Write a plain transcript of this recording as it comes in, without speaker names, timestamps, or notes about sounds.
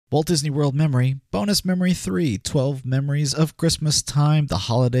Walt Disney World Memory, Bonus Memory 3, 12 Memories of Christmas Time, the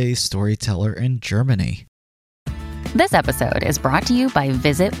Holiday Storyteller in Germany. This episode is brought to you by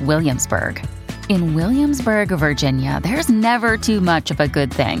Visit Williamsburg. In Williamsburg, Virginia, there's never too much of a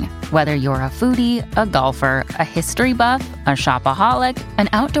good thing. Whether you're a foodie, a golfer, a history buff, a shopaholic, an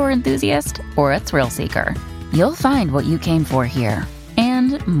outdoor enthusiast, or a thrill seeker, you'll find what you came for here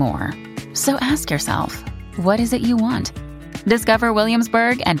and more. So ask yourself, what is it you want? Discover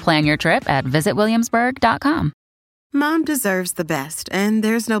Williamsburg and plan your trip at visitwilliamsburg.com. Mom deserves the best, and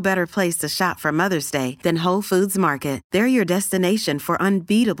there's no better place to shop for Mother's Day than Whole Foods Market. They're your destination for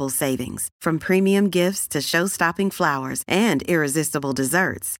unbeatable savings, from premium gifts to show-stopping flowers and irresistible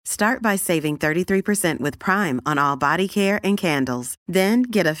desserts. Start by saving 33% with Prime on all body care and candles. Then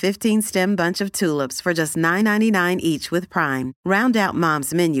get a 15-stem bunch of tulips for just $9.99 each with Prime. Round out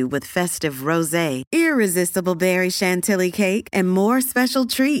Mom's menu with festive rosé, irresistible berry chantilly cake, and more special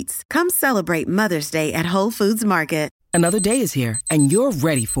treats. Come celebrate Mother's Day at Whole Foods Market. Another day is here, and you're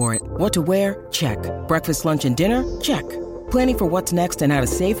ready for it. What to wear? Check. Breakfast, lunch, and dinner? Check. Planning for what's next and how to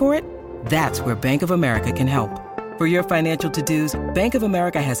save for it? That's where Bank of America can help. For your financial to-dos, Bank of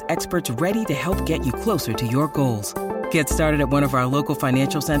America has experts ready to help get you closer to your goals. Get started at one of our local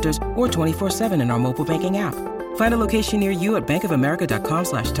financial centers or 24/7 in our mobile banking app. Find a location near you at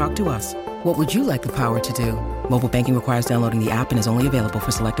bankofamerica.com/talktous. What would you like the power to do? Mobile banking requires downloading the app and is only available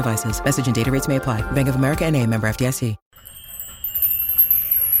for select devices. Message and data rates may apply. Bank of America N.A., member FDIC.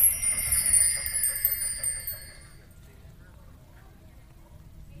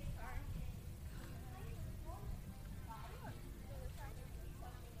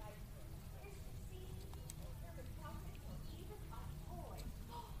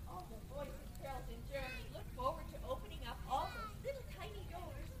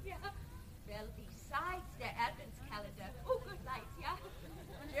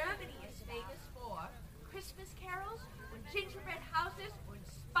 Gingerbread houses und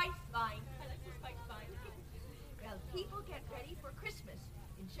Spicewein. I like the Spicewein. Well, people get ready for Christmas.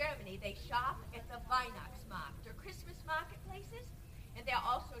 In Germany, they shop at the Weihnachtsmarkt, or Christmas marketplaces, and they're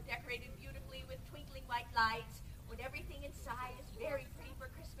also decorated beautifully with twinkling white lights, when everything inside is very pretty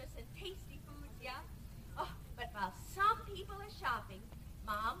for Christmas and tasty foods, yeah? Oh, but while some people are shopping,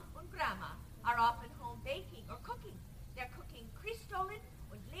 Mom and Grandma are often home baking or cooking. They're cooking Christstollen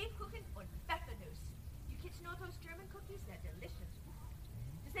und Lebkuchen und Pfeffernuss. You kids know those German cookies? They're delicious.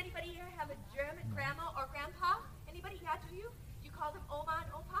 Does anybody here have a German grandma or grandpa? Anybody? Yeah, do you? Do you call them Oma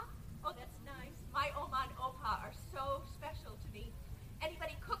and Opa? Oh, that's nice. My Oma and Opa are so special to me.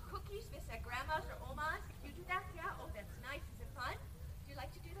 Anybody cook cookies with their grandmas or omas? You do that? Yeah? Oh, that's nice. Is it fun? Do you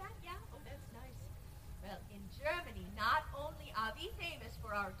like to do that? Yeah? Oh, that's nice. Well, in Germany, not only are we famous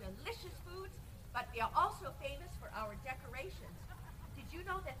for our delicious foods, but we are also famous for our decorations. Did you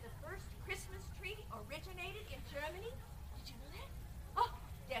know that the first Christmas tree originated in Germany? Did you know that? Oh,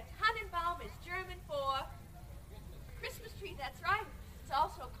 der Tannenbaum is German for Christmas tree, that's right. It's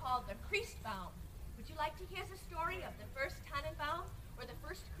also called the Christbaum. Would you like to hear the story of the first Tannenbaum or the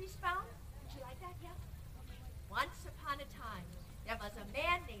first Christbaum? Would you like that? Yeah? Okay. Once upon a time, there was a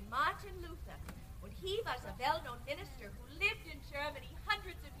man named Martin Luther, and he was a well-known minister who lived in Germany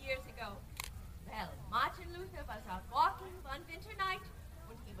hundreds of years ago. Well, Martin Luther was out walking one winter night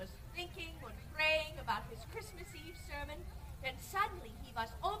when he was thinking and praying about his Christmas Eve sermon. Then suddenly he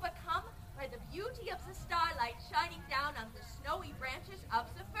was overcome by the beauty of the starlight shining down on the snowy branches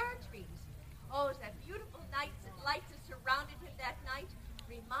of the fir trees. Oh, that beautiful lights that surrounded him that night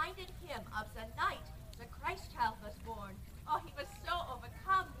reminded him of the night the Christ child was born. Oh, he was so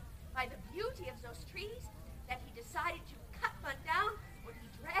overcome by the beauty of those trees that he decided to cut one down when he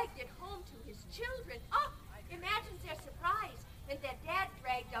dragged it home to his children. Oh, imagine their surprise when their dad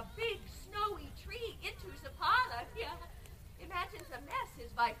dragged a big snowy tree into the parlor. Yeah. Imagine the mess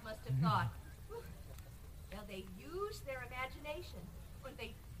his wife must have thought. Whew. Well, they used their imagination. When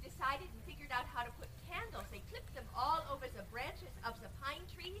they decided and figured out how to put candles, they clipped them all over the branches of the pine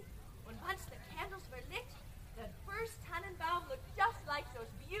tree. And once the candles were lit, the first Tannenbaum looked just like those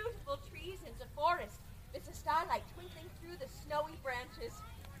beautiful trees in the forest, with the starlight twinkling through the snowy branches.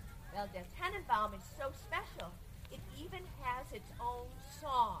 Well, the Tannenbaum is so special, it even has its own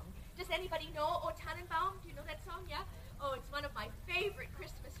song. Does anybody know O Tannenbaum? Do you know that song? Yeah? Oh, it's one of my favorite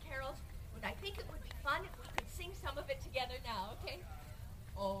Christmas carols, and I think it would be fun if we could sing some of it together now, okay?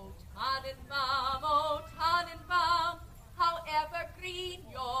 O Tannenbaum, how evergreen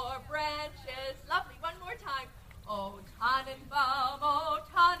your branches. Lovely, one more time. O Tannenbaum,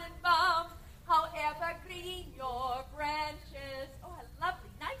 how evergreen your branches. Oh,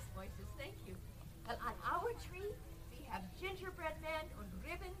 lovely, nice voices, thank you. Well, on our tree, we have gingerbread men and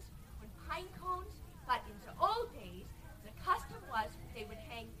ribbons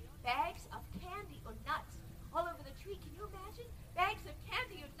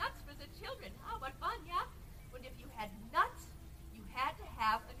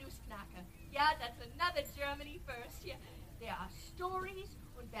Nussknacker. Yeah, that's another Germany first. Yeah, there are stories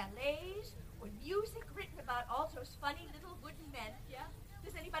and ballets and music written about all those funny little wooden men. Yeah.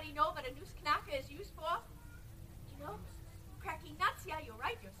 Does anybody know what a Nussknacker is used for? You know, cracking nuts. Yeah, you're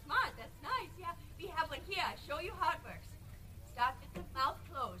right. You're smart. That's nice. Yeah, we have one here. I'll show you how it works. Start with the mouth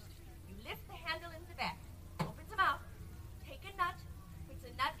closed. You lift the handle in the back. Opens the mouth. Take a nut. Puts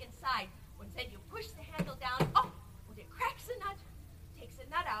a nut inside. And then you push the handle down. Oh, and it cracks the nut. Takes the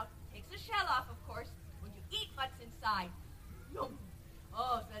nut out. Takes the shell off, of course. When you eat what's inside. Yum.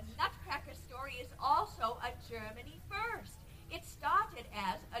 Oh, the Nutcracker story is also a Germany first. It started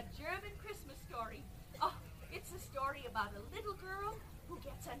as a German Christmas story. Oh, it's a story about a little girl who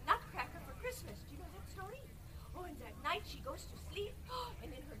gets a nutcracker for Christmas. Do you know that story? Oh, and that night she goes to sleep,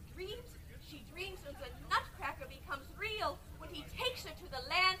 and in her dreams, she dreams that the nutcracker becomes real when he takes her to the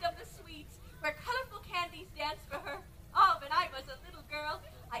land of the sweets, where colorful candies dance for her. Oh, when I was a little girl,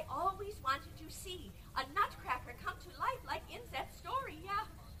 I always wanted to see a nutcracker come to life like in that story, yeah.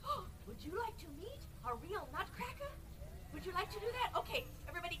 Oh, would you like to meet a real nutcracker? Would you like to do that? Okay,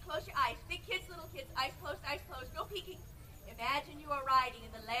 everybody close your eyes. Big kids, little kids, eyes closed, no peeking. Imagine you are riding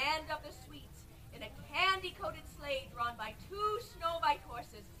in the land of the sweets in a candy-coated sleigh drawn by 2 Snow White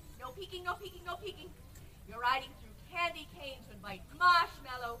horses. No peeking, no peeking, no peeking. You're riding through candy canes and white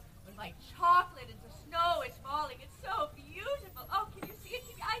marshmallow and white chocolate, and the snow is falling. It's so beautiful. Oh, can you see it?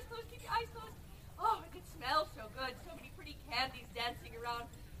 Keep your eyes closed, keep your eyes closed. Oh, and it smells so good. So many pretty candies dancing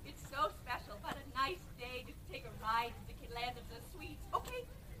around. It's so special. What a nice day to take a ride to the land of the sweets. Okay,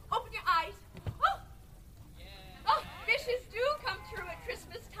 open your eyes. Oh, oh, wishes do come true at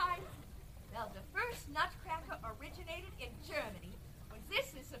Christmas time. Well, the first nutcracker originated in Germany. When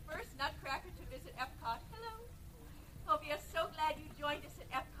this is the first nutcracker to visit Epcot. Hello. Oh, we are so glad you joined us at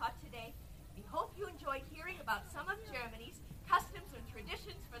Epcot today. We hope you enjoyed hearing about some of Germany's customs and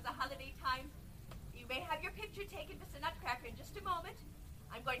traditions for the holiday time. You may have your picture taken with the nutcracker in just a moment.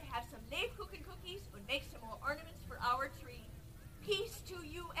 I'm going to have some Lebkuchen cookies and make some more ornaments for our tree. Peace to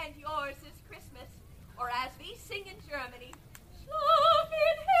you and yours this Christmas, or as we sing in Germany, Schlaf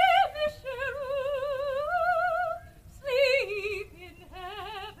in himmlischer Ruhe, sleep in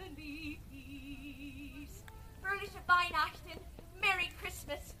heavenly peace. Fröhliche Weihnachten, Merry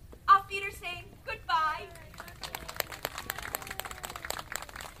Christmas, Auf Wiedersehen, goodbye.